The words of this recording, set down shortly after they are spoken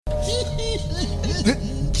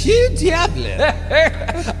Que diable!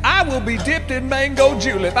 I will be dipped in mango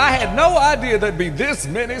julep. I had no idea there'd be this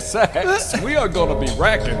many sacks. We are going to be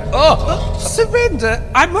racking up. Surrender,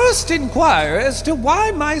 I must inquire as to why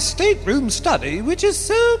my stateroom study, which is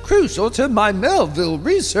so crucial to my Melville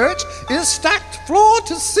research, is stacked floor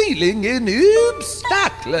to ceiling in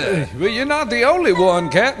obstacle. Well, you're not the only one,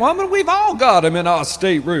 Catwoman. We've all got them in our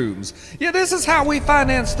staterooms. Yeah, this is how we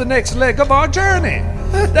finance the next leg of our journey.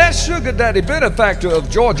 That sugar daddy benefactor of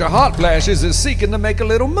Georgia Hot Flashes is seeking to make a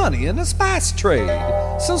little money in the spice trade.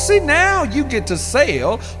 So see, now you get to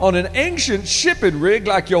sail on an ancient shipping rig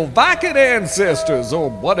like your Viking ancestors, or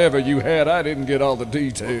whatever you had. I didn't get all the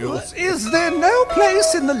details. Is there no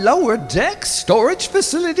place in the lower deck storage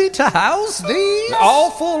facility to house these?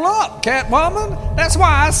 All full up, Catwoman. That's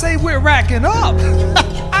why I say we're racking up.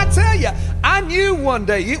 I tell you, I knew one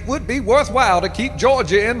day it would be worthwhile to keep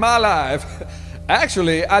Georgia in my life.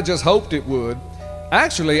 Actually, I just hoped it would.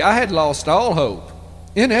 Actually, I had lost all hope.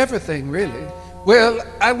 In everything, really. Well,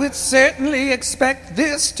 I would certainly expect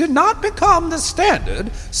this to not become the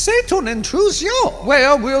standard. C'est une intrusion.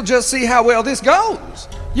 Well, we'll just see how well this goes.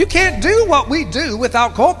 You can't do what we do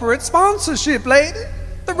without corporate sponsorship, lady.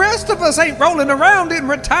 The rest of us ain't rolling around in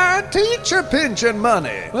retired teacher pension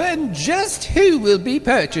money. And just who will be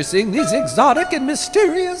purchasing these exotic and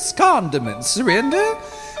mysterious condiments, Surrender?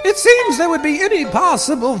 It seems there would be any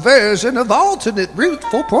possible version of alternate route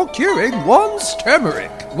for procuring one's turmeric.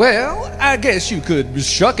 Well, I guess you could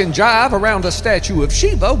shuck and jive around a statue of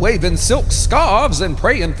Shiva waving silk scarves and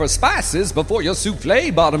praying for spices before your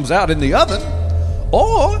souffle bottoms out in the oven.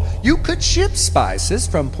 Or you could ship spices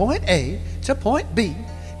from point A to point B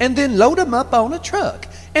and then load them up on a truck,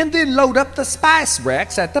 and then load up the spice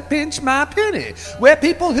racks at the Pinch My Penny, where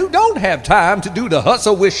people who don't have time to do the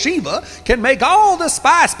hustle with Shiva can make all the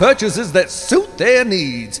spice purchases that suit their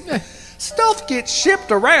needs. Stuff gets shipped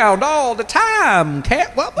around all the time,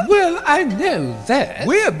 Catwoman. Well, I know that.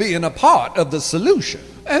 We're being a part of the solution.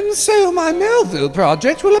 And so my Melville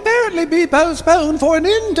project will apparently be postponed for an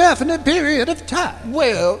indefinite period of time.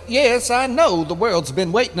 Well, yes, I know the world's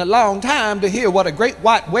been waiting a long time to hear what a great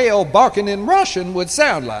white whale barking in Russian would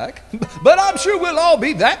sound like. But I'm sure we'll all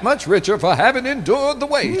be that much richer for having endured the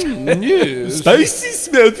wait. Yes. Spicy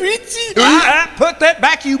smell pretty. Put that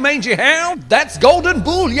back, you mangy hound. That's golden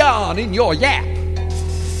bouillon in your yap.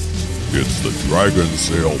 It's the Dragon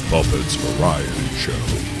Sail Puppets Variety Show,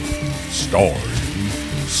 starring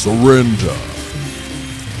Surrender,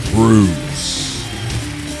 Bruce,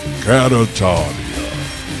 Catatonia,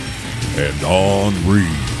 and Henri,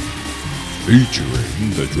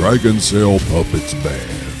 featuring the Dragon Sail Puppets Band.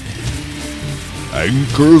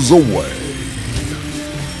 Anchors away.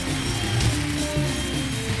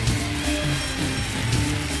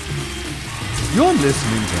 You're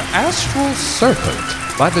listening to Astral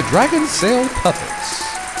Serpent by the Dragon Sail Puppets.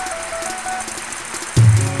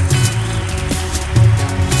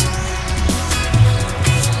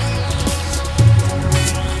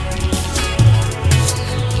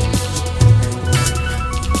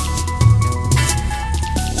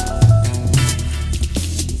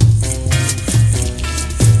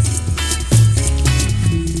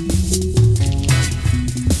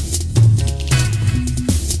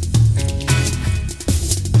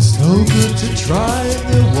 No good to try,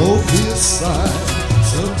 there won't be a sign.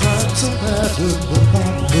 Sometimes a matter, but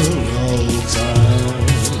not for all time.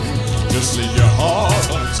 Just leave your heart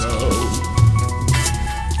on tow.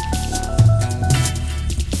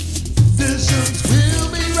 Visions will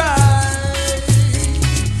be right.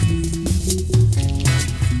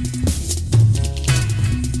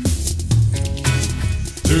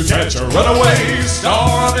 To catch a runaway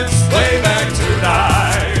star on its way back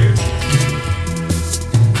tonight.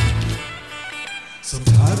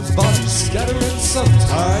 Sometimes bodies scatter and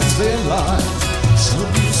sometimes they lie.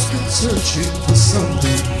 Someone's been searching for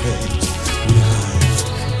something late behind.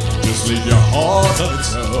 Just leave your heart on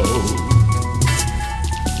its own.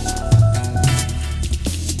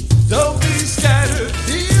 Don't be scattered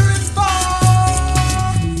near and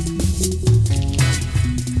far.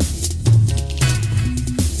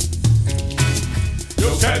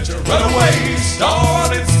 You'll catch a runaway star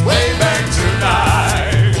on its way back tonight.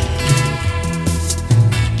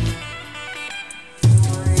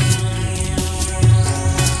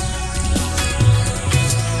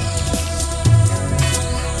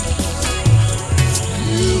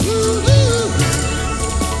 Ooh.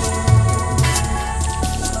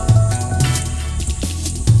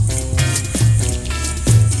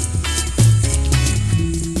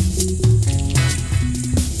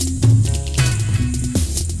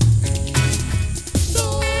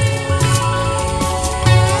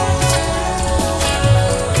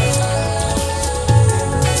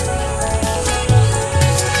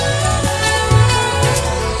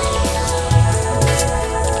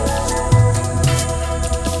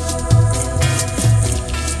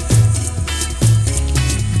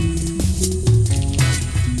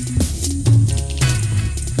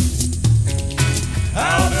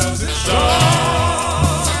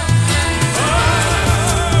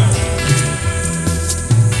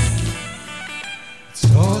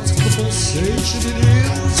 Sensation it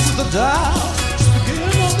ends with a dial. Just begin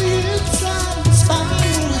on the inside and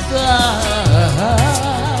spiral without.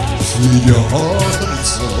 Feed your heart and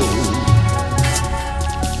soul.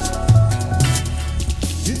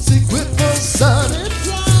 It's equipped for sun and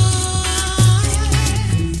flight.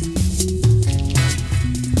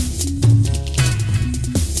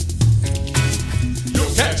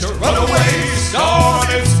 You'll catch a runaway star on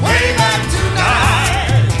its way back tonight.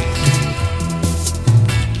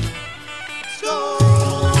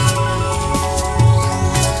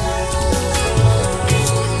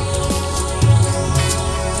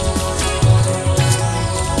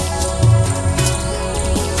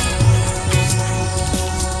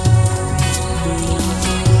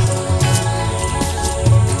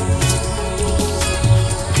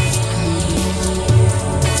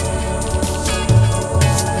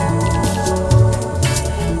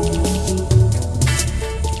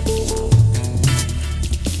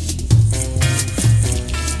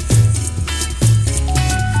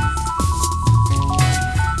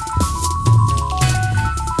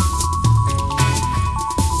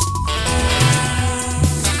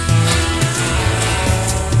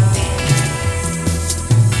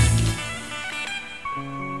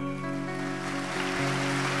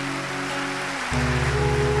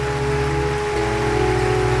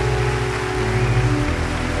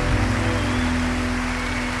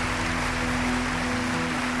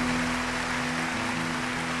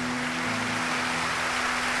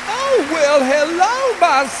 Well, hello,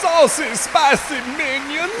 my saucy, spicy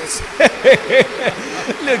minions.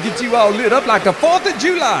 Look at you all lit up like the 4th of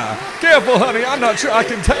July. Careful, honey, I'm not sure I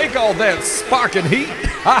can take all that sparking heat.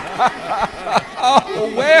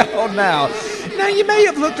 Oh, well, now you may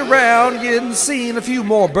have looked around and seen a few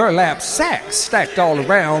more burlap sacks stacked all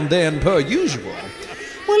around than per usual.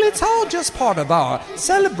 Well, it's all just part of our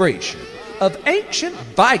celebration of Ancient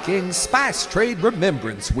Viking Spice Trade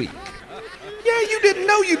Remembrance Week. Yeah, you didn't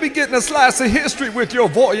know you'd be getting a slice of history with your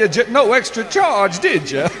voyage at no extra charge, did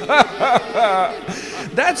you?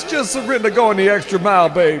 That's just Surrender going the extra mile,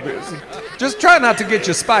 babies. Just try not to get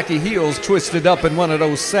your spiky heels twisted up in one of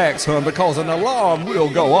those sacks, hon, because an alarm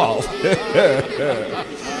will go off.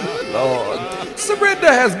 Lord,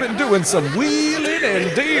 Surrender has been doing some wheeling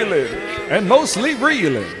and dealing, and mostly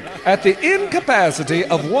reeling, at the incapacity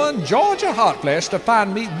of one Georgia hot flash to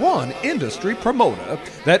find me one industry promoter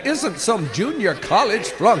that isn't some junior college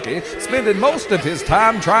flunky spending most of his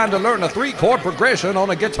time trying to learn a 3-chord progression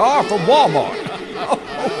on a guitar from Walmart. Oh,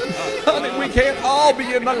 honey, we can't all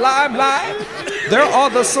be in the limelight. There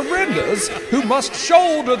are the Surrenders who must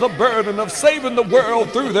shoulder the burden of saving the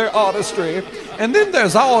world through their artistry, and then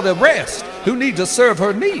there's all the rest who need to serve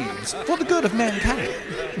her needs for the good of mankind.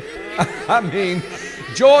 I mean,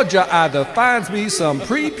 Georgia either finds me some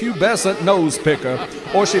prepubescent nose picker,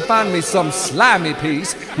 or she finds me some slimy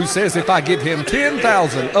piece who says if I give him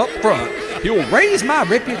 $10,000 up front, he'll raise my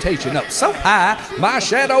reputation up so high my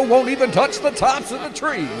shadow won't even touch the tops of the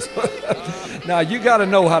trees. Now, you gotta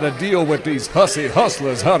know how to deal with these hussy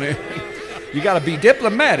hustlers, honey. You gotta be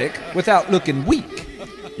diplomatic without looking weak.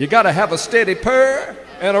 You gotta have a steady purr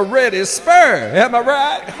and a ready spur, am I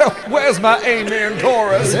right? Where's my amen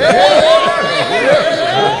chorus?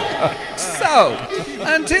 So,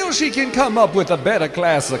 until she can come up with a better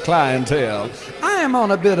class of clientele, I am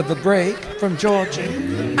on a bit of a break from Georgia.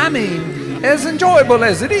 I mean, as enjoyable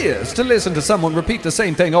as it is to listen to someone repeat the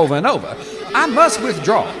same thing over and over, I must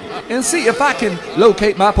withdraw and see if I can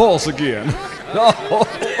locate my pulse again.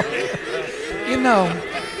 You know,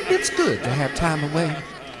 it's good to have time away,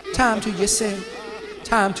 time to yourself.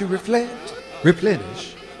 Time to reflect,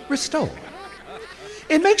 replenish, restore.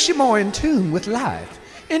 It makes you more in tune with life,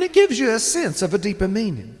 and it gives you a sense of a deeper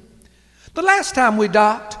meaning. The last time we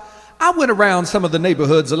docked, I went around some of the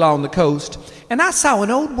neighborhoods along the coast, and I saw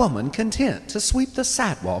an old woman content to sweep the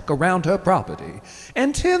sidewalk around her property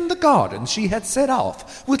and tend the garden she had set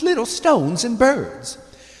off with little stones and birds.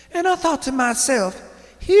 And I thought to myself,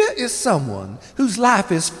 here is someone whose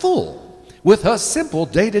life is full with her simple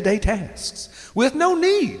day-to-day tasks, with no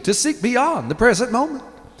need to seek beyond the present moment,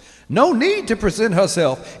 no need to present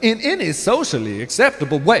herself in any socially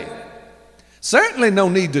acceptable way. Certainly no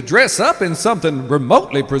need to dress up in something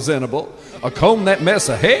remotely presentable, or comb that mess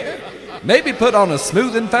of hair, maybe put on a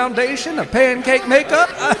smoothing foundation, a pancake makeup.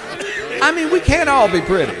 I mean, we can't all be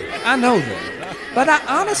pretty, I know that, but I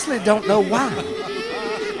honestly don't know why.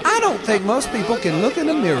 I don't think most people can look in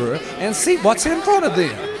a mirror and see what's in front of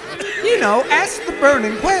them. You know, ask the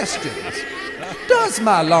burning questions. Does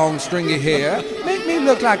my long stringy hair make me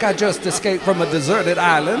look like I just escaped from a deserted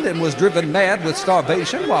island and was driven mad with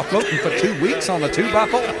starvation while floating for 2 weeks on a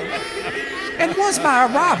 2x4? And was my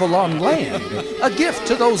arrival on land a gift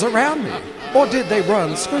to those around me, or did they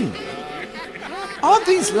run screaming? Are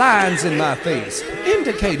these lines in my face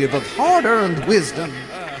indicative of hard-earned wisdom?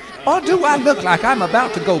 Or do I look like I'm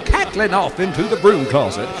about to go cackling off into the broom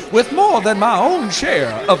closet with more than my own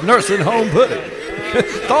share of nursing home pudding?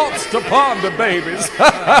 Thoughts to ponder, babies.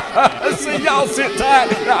 See y'all sit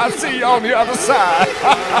tight, and I'll see you on the other side.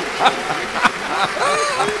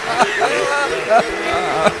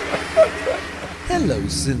 Hello,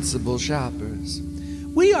 sensible shoppers.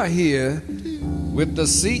 We are here with the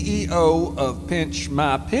CEO of Pinch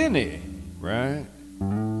My Penny, right?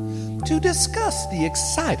 To discuss the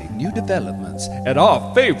exciting new developments at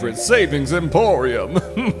our favorite savings emporium.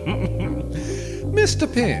 Mr.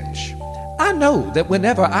 Pinch, I know that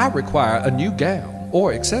whenever I require a new gown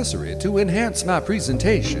or accessory to enhance my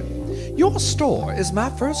presentation, your store is my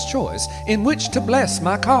first choice in which to bless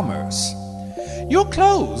my commerce. Your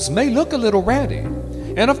clothes may look a little ratty,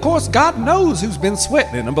 and of course God knows who's been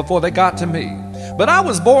sweating in them before they got to me. But I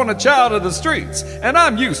was born a child of the streets, and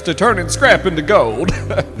I'm used to turning scrap into gold.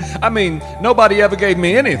 I mean, nobody ever gave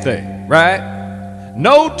me anything, right?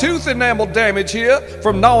 No tooth enamel damage here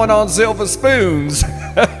from gnawing on silver spoons.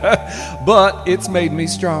 But it's made me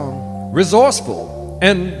strong, resourceful,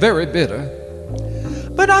 and very bitter.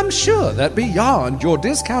 But I'm sure that beyond your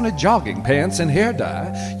discounted jogging pants and hair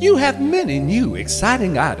dye, you have many new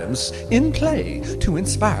exciting items in play to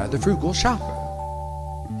inspire the frugal shopper,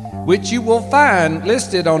 which you will find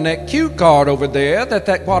listed on that cue card over there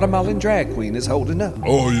that Guatemalan drag queen is holding up.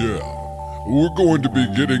 Oh, yeah. We're going to be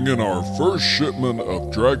getting in our first shipment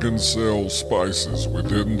of Dragon Cell spices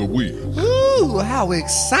within the week. Ooh, how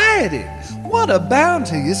exciting! What a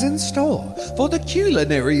bounty is in store for the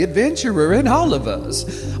culinary adventurer in all of us.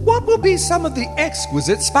 What will be some of the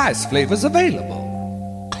exquisite spice flavors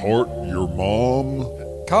available? Cart your mom.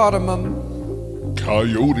 Cardamom.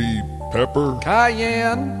 Coyote pepper.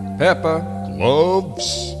 Cayenne. Pepper.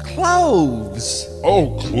 Gloves. Cloves.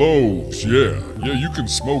 Oh, cloves, yeah. Yeah, you can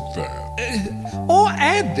smoke that. Or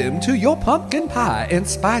add them to your pumpkin pie and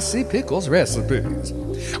spicy pickles recipes.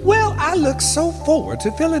 Well, I look so forward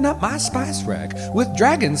to filling up my spice rack with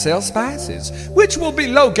Dragon Cell spices, which will be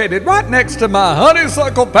located right next to my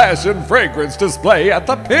honeysuckle passion fragrance display at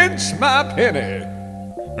the Pinch My Penny.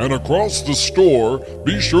 And across the store,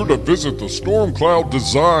 be sure to visit the Storm Cloud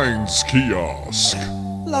Designs kiosk.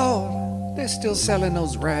 Lord, they're still selling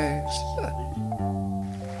those rags.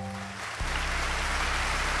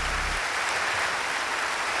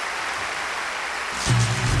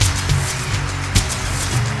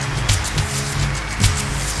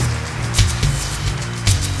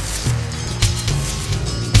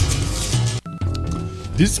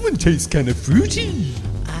 This one tastes kind of fruity.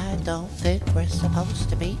 I don't think we're supposed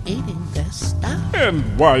to be eating this stuff. And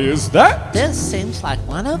why is that? This seems like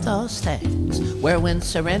one of those things where when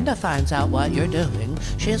Serinda finds out what you're doing,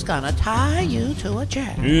 she's gonna tie you to a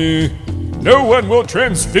chair. No one will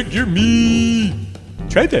transfigure me.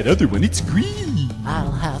 Try that other one, it's green.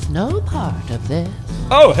 I'll have no part of this.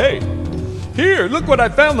 Oh, hey. Here, look what I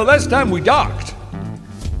found the last time we docked.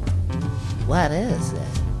 What is it?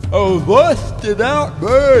 A busted out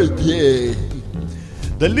bird, yeah.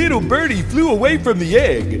 The little birdie flew away from the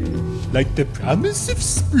egg, like the promise of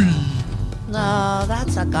spring. No,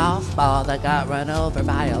 that's a golf ball that got run over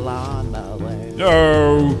by a lawnmower.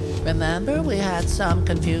 No. Remember, we had some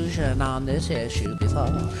confusion on this issue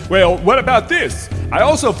before. Well, what about this? I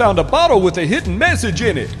also found a bottle with a hidden message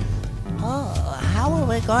in it. Oh, how are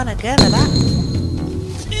we gonna get it out?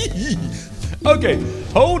 Okay,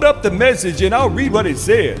 hold up the message and I'll read what it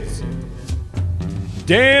says.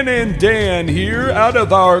 Dan and Dan here out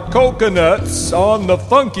of our coconuts on the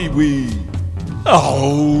funky weed.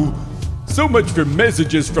 Oh, so much for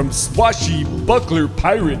messages from swashbuckler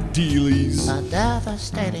pirate dealies. A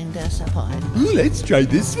devastating disappointment. Ooh, let's try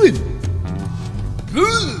this one.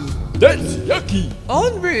 Ooh, that's yucky.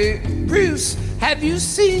 Henri, Bruce, have you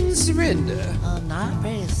seen Serinda? Oh, not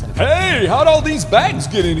recent. Hey, how'd all these bags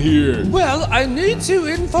get in here? Well, I need to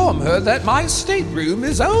inform her that my stateroom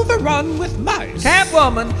is overrun with mice.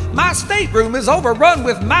 Catwoman, my stateroom is overrun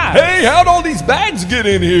with mice. Hey, how'd all these bags get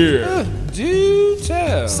in here? Do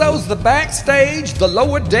tell. So's the backstage, the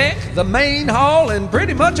lower deck, the main hall, and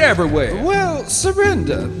pretty much everywhere. Well,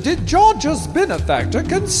 Serinda, did Georgia's benefactor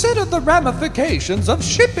consider the ramifications of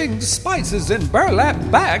shipping spices in burlap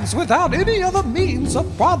bags without any other means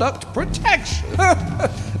of product protection?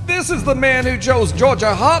 This is the man who chose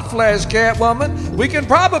Georgia Hot Flash, Catwoman. We can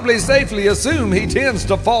probably safely assume he tends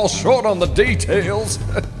to fall short on the details.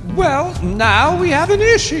 Well, now we have an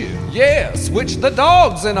issue. Yes, which the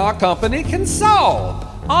dogs in our company can solve.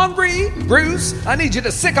 Henri, Bruce, I need you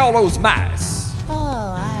to sick all those mice.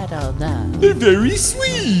 Oh, I don't know. They're very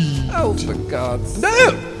sweet. Oh, for God's sake.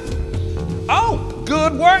 No! Oh,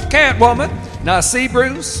 good work, Catwoman. Now see,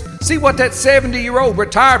 Bruce? See what that 70-year-old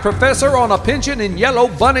retired professor on a pension in yellow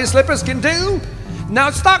bunny slippers can do? Now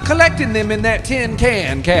start collecting them in that tin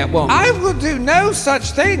can, Catwoman. I will do no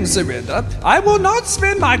such thing, Serinda. I will not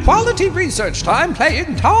spend my quality research time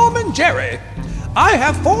playing Tom and Jerry. I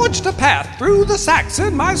have forged a path through the sacks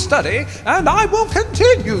in my study, and I will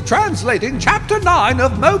continue translating Chapter 9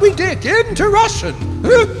 of Moby Dick into Russian.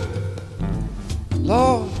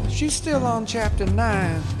 Lord, she's still on Chapter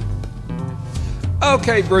 9.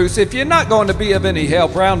 Okay, Bruce, if you're not going to be of any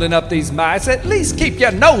help rounding up these mice, at least keep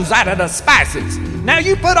your nose out of the spices. Now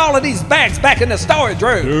you put all of these bags back in the storage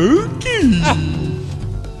room. Okay.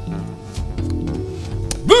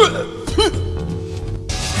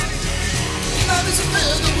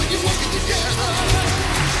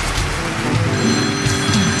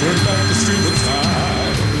 Turn back the stream of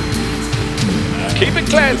time. Keep it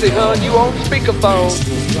classy, hon. You on speakerphone.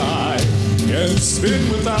 Fly and spin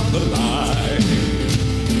without the line.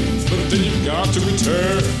 But then you've got to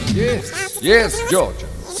return. Yes, Georgia.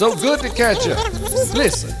 So good to catch up.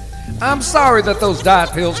 Listen, I'm sorry that those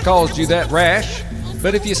diet pills caused you that rash,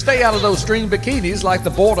 but if you stay out of those string bikinis like the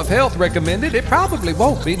Board of Health recommended, it probably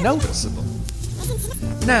won't be noticeable.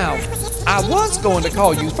 Now, I was going to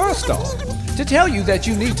call you first off to tell you that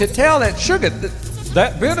you need to tell that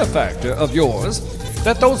that benefactor of yours,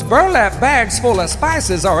 that those burlap bags full of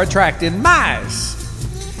spices are attracting mice.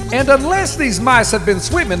 And unless these mice have been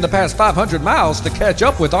swimming the past 500 miles to catch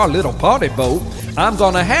up with our little party boat, I'm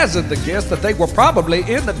gonna hazard the guess that they were probably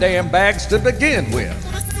in the damn bags to begin with.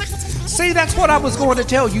 See, that's what I was going to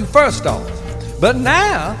tell you first off. But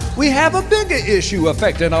now, we have a bigger issue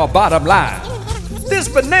affecting our bottom line. This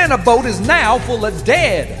banana boat is now full of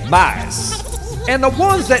dead mice. And the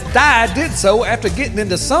ones that died did so after getting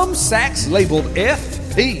into some sacks labeled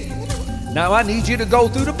FP. Now I need you to go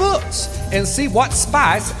through the books and see what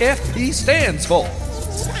spice FP stands for.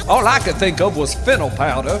 All I could think of was fennel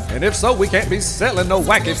powder, and if so, we can't be selling no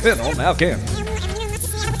wacky fennel, now can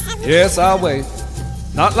we? Yes, I'll wait.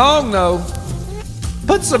 Not long, though.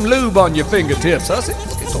 Put some lube on your fingertips, hussy.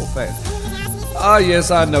 It's so fast. Ah, yes,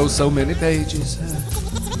 I know, so many pages.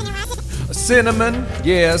 Cinnamon,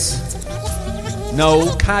 yes.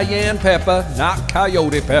 No, cayenne pepper, not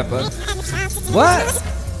coyote pepper. What?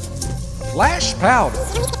 Flash powder?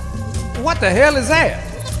 What the hell is that?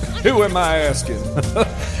 Who am I asking?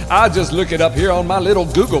 I'll just look it up here on my little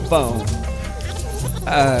Google phone.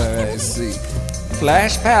 I see.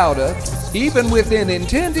 Flash powder, even within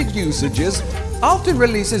intended usages, often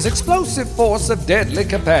releases explosive force of deadly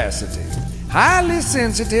capacity. Highly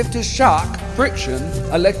sensitive to shock, friction,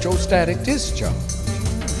 electrostatic discharge.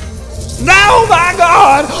 No, my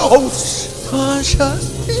God! Oh, hush,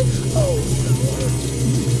 hush. Oh.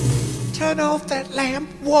 Turn off that lamp,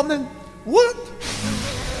 woman. What?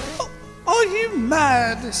 Are you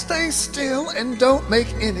mad? Stay still and don't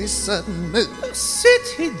make any sudden moves.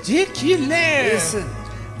 C'est ridiculous. Listen,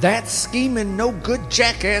 that scheming no-good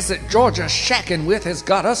jackass that Georgia's shacking with has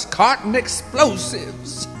got us carting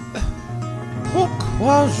explosives.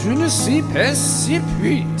 Pourquoi je ne sais pas si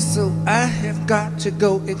puis? So I have got to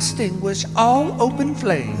go extinguish all open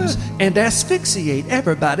flames and asphyxiate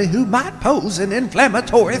everybody who might pose an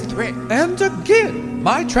inflammatory threat. And again,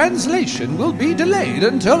 my translation will be delayed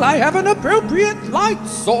until I have an appropriate light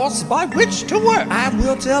source by which to work. I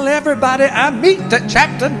will tell everybody I meet that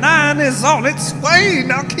Chapter 9 is on its way.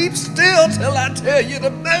 Now keep still till I tell you to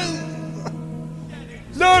move.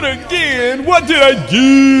 Not again! What did I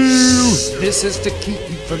do? This is to keep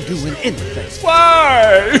you from doing anything.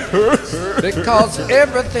 Why? Because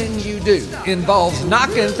everything you do involves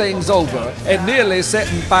knocking things over and nearly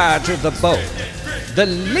setting fire to the boat. The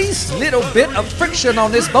least little bit of friction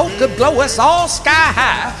on this boat could blow us all sky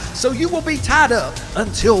high, so you will be tied up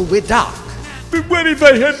until we dock. But what if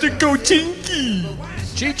I have to go tinky?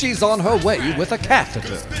 Chi-Chi's on her way with a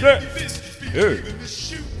catheter. Oh.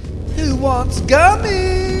 Who wants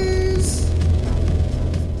gummies?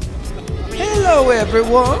 Hello,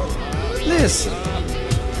 everyone. Listen,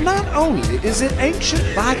 not only is it Ancient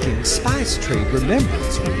Viking Spice Trade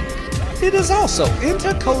Remembrance Week, it is also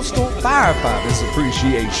Intercoastal Firefighters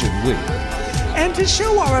Appreciation Week. And to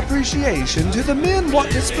show our appreciation to the men what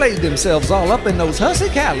displayed themselves all up in those hussy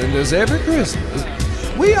calendars every Christmas,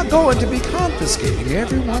 we are going to be confiscating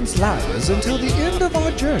everyone's lighters until the end of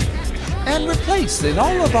our journey, and replacing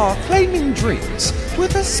all of our flaming drinks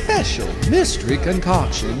with a special mystery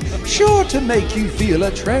concoction sure to make you feel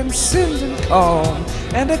a transcendent calm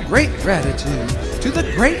and a great gratitude to the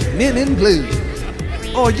great men in blue.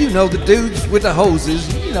 Or you know, the dudes with the hoses.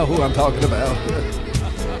 You know who I'm talking about.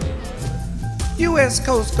 U.S.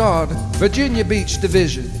 Coast Guard, Virginia Beach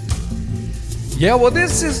Division. Yeah, well,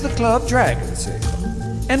 this is the Club Dragon Sail.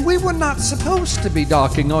 And we were not supposed to be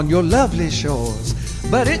docking on your lovely shores.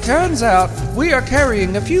 But it turns out we are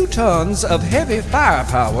carrying a few tons of heavy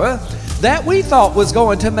firepower that we thought was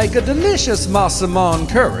going to make a delicious massaman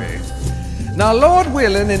curry. Now, Lord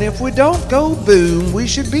willing, and if we don't go boom, we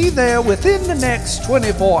should be there within the next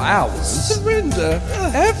 24 hours. Surrender.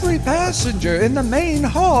 Every passenger in the main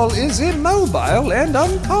hall is immobile and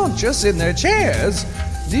unconscious in their chairs.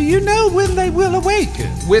 Do you know when they will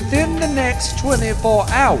awaken? Within the next 24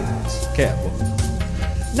 hours,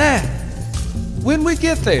 Catwoman. Now, when we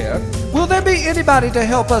get there, will there be anybody to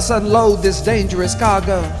help us unload this dangerous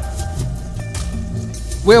cargo?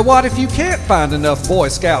 Well, what if you can't find enough Boy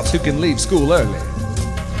Scouts who can leave school early?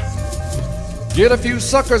 Get a few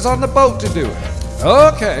suckers on the boat to do it.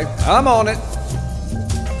 Okay, I'm on it.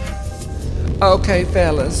 Okay,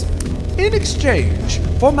 fellas. In exchange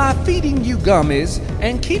for my feeding you gummies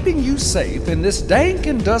and keeping you safe in this dank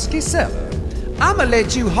and dusty cellar, I'ma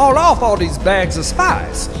let you haul off all these bags of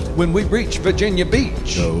spice when we reach Virginia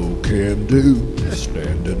Beach. No can do,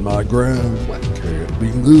 standing my ground, can't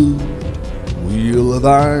be moved, wheel of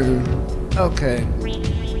iron. Okay.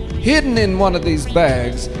 Hidden in one of these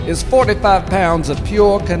bags is 45 pounds of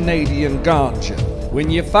pure Canadian ganja. When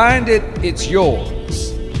you find it, it's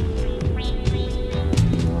yours.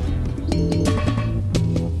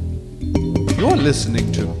 You're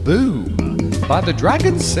listening to Boom by the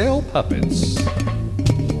Dragon Sail Puppets.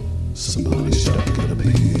 Somebody stuck in a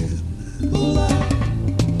pen.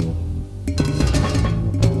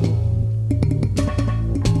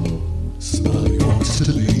 Somebody wants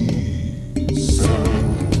to leave, so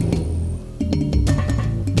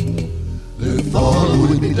they're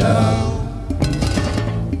following me down.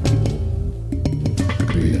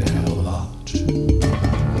 Could be a hell of a lot to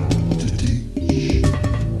teach.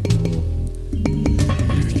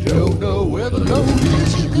 If you don't know where the road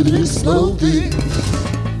is, you could explode this.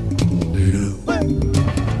 They know.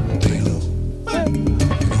 They know.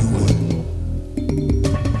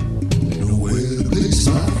 They know where to place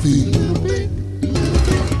my feet. Little bit,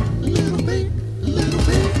 little bit, little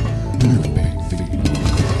bit. Little big feet on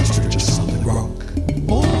a stretch of solid rock.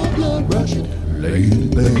 All blood rushing, laid in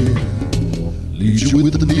bed. Leaves you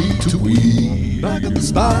with the need to weave. Back of the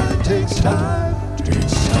spine takes time.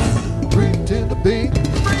 Takes time. Pretend to be.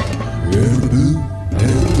 Every blue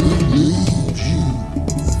leaves you.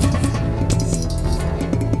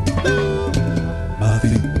 My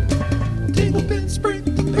feet tingle pin spring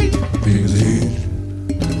the beat. Fingers ahead,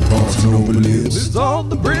 crossing over lips. It's on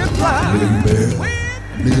the brim line. Laying bare,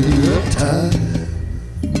 many a time.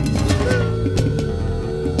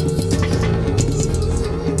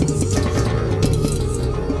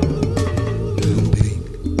 Little pink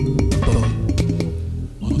boat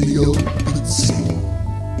on the open sea.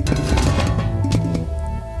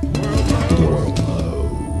 The world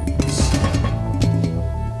closes.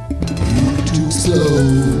 You too slow.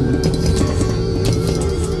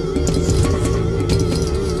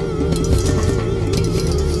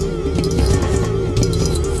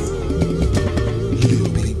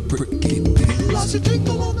 Little pink, pricky pink. Lots of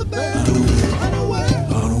tinkle on the bed. I know where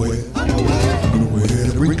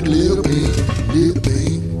to bring a little pink,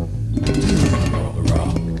 on the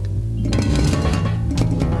rock.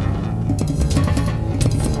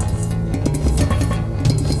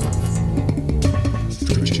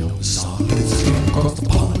 Stretching on the solid skin across the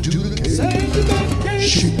pond to the cave.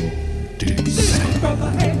 Shoot, dig, sand from the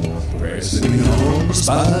hand. Pressing on the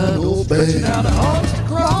spinal band. Now the arms to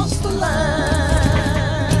cross the line.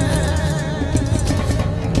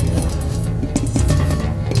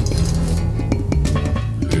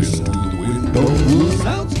 Listen to the wind on wood.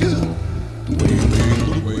 Sounds good. The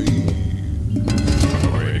way.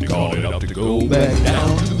 Already caught it up to go back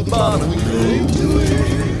down to the bottom. We aim to it.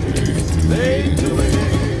 Aim to it.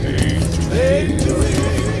 Aim to it.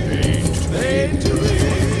 Aim to it.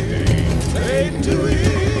 Aim to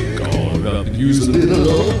it. Call it up and use a little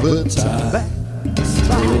overtime.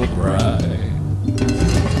 Slow cry.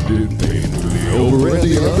 Did pain to the over and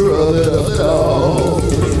the under of it all.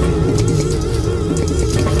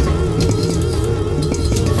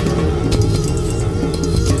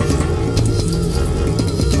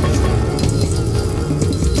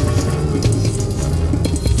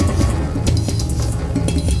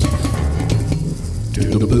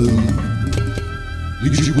 Till the boom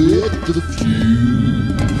leaves you with the fuse.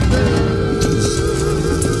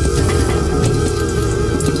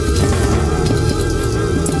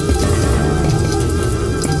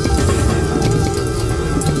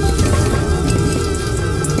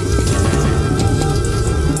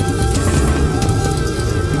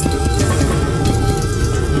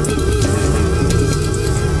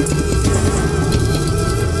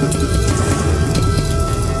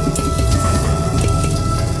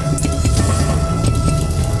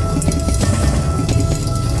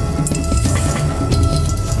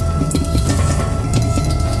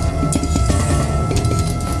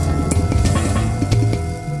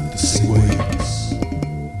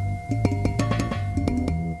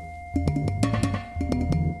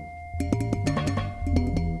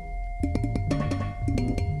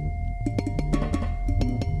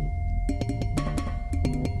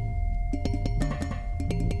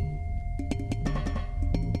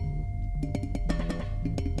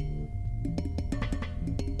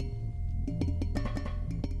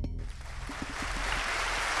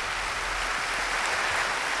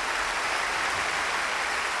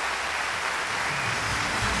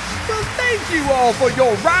 thank you all for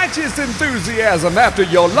your righteous enthusiasm after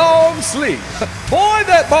your long sleep. Boy,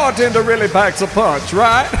 that bartender really packs a punch,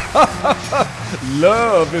 right?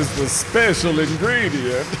 Love is the special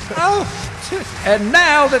ingredient. Oh, And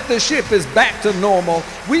now that the ship is back to normal,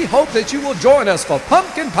 we hope that you will join us for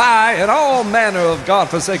pumpkin pie and all manner of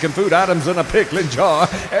godforsaken food items in a pickling jar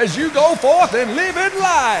as you go forth and live in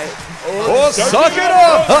life. Or suck it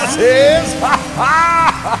up, hussies!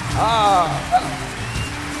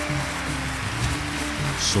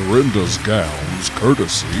 Surrenda's gowns,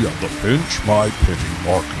 courtesy of the Pinch My Penny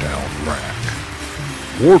Markdown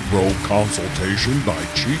Rack. Wardrobe consultation by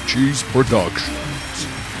Chi-Chi's Productions.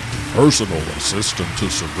 Personal assistant to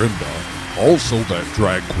Surrenda, also that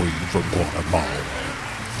drag queen from Guatemala.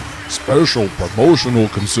 Special promotional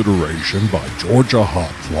consideration by Georgia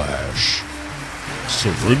Hot Flash.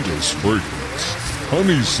 Surrenda's fragrance,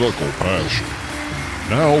 honeysuckle passion.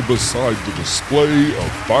 Now beside the display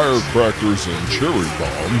of firecrackers and cherry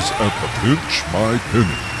bombs at the Pinch My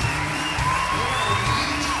Penny.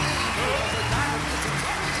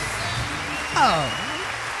 Oh,